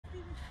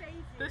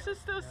This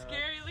is still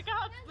scary. Look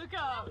out! Look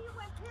out! You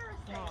went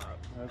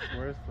parasailing. That's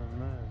worse than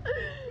that.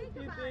 Think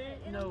You about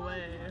think? it. No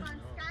way. On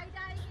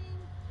skydiving,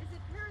 is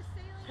it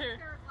parasailing or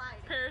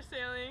paragliding?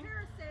 Parasailing.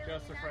 Parasailing.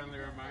 Just a friendly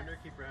reminder,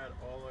 keep your head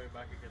all the way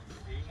back against the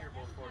seat. You're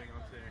both holding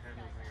onto your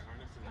handles and your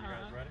harnesses. You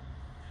guys ready?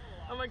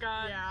 Oh my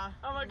god. Yeah.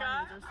 Oh my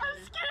god.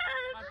 I'm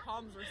scared. My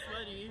palms are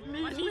sweaty.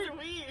 My My knees are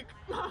weak.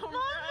 Mom,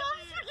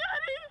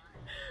 spaghetti.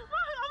 Mom,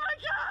 oh my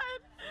god.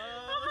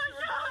 Oh my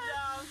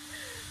god.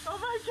 Oh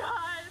my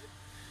god.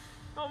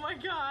 Oh my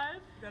god.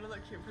 You gotta look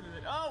cute for the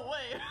video. Oh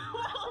wait.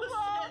 Oh,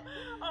 shit.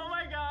 Oh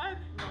my god.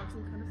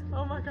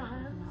 Oh my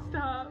god.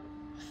 Stop.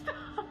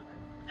 Stop.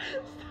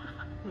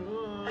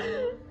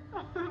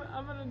 Stop.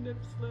 I'm gonna nip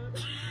slip.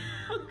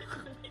 Oh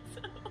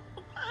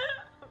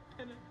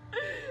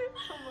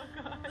my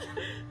god.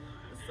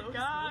 It's so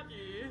God.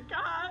 sneaky.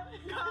 God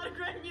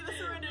grant me the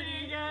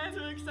serenity again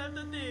To accept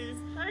the things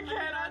I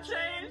cannot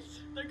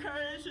change. the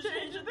courage to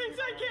Change the things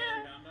I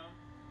can. Countdown?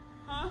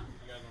 Huh?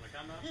 You guys want to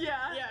count down?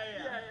 Yeah.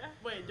 Yeah.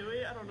 Wait, do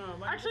we? I don't know.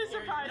 Actually,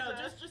 surprise No,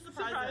 us. just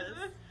surprise us.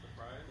 Surprise?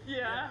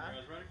 Yeah.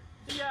 You guys ready?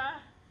 Yeah.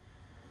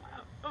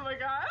 Oh my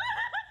god.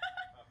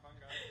 Have fun,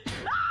 guys.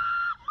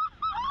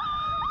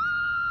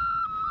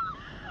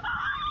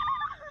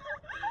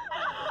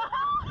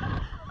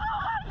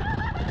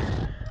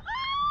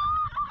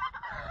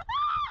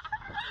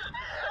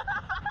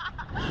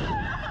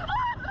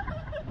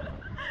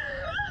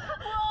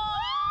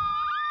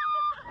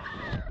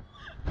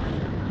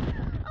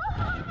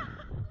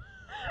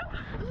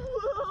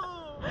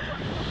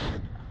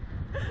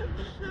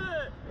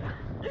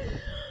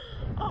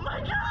 Oh my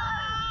god!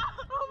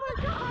 Oh my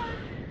god!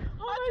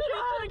 Oh my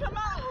god! Come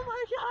out! Oh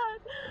my god!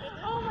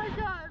 Oh my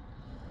god!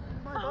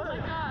 Oh my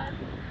god!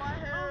 My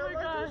hair. Oh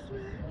my god!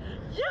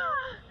 Yeah!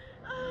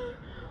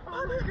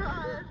 Oh my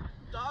god!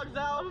 Dog's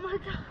out. Oh my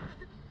god!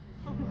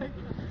 Oh my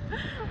god!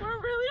 We're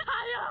really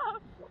high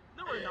up!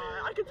 No, we're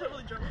not. I could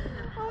totally jump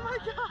here. Oh my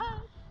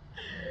god!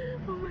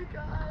 Oh my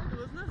god! It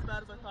wasn't as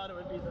bad as I thought it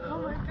would be though.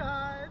 Oh my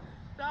god!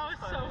 That was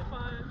so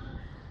fun!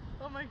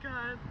 Oh my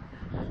god!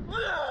 Help me!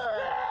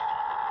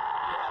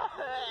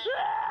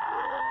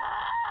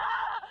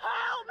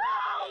 Help me!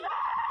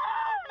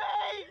 Help me!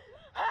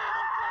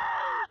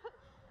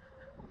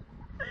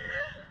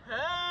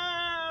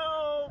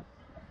 Help!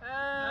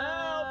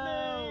 Help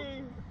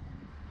me!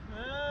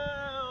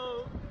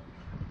 Help!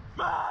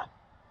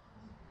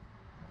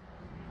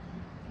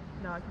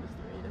 Nah, I can just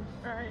do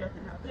it. Alright.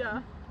 Nothing happened.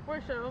 Yeah.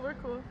 We're chill. We're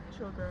cool.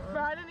 Chill, girl.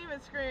 But I didn't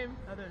even scream.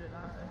 Neither did I.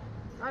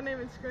 I didn't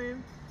even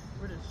scream.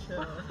 We're just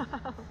chill.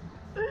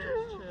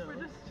 We're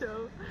just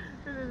chill.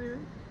 We didn't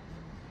even.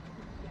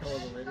 How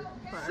was it, lady?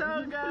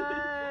 So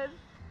good.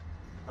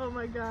 Oh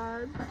my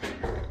god.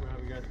 We'll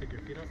have you guys pick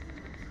your feet up.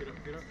 Feet up,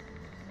 feet up.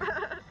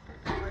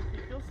 My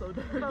feet feel so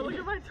dirty. No, look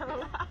at my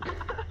toe.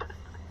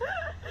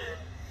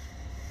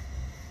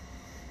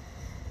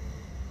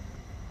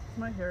 Is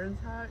my hair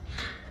intact?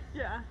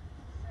 Yeah.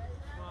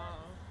 Wow.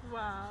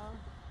 Wow.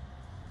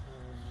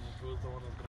 Who's the one that's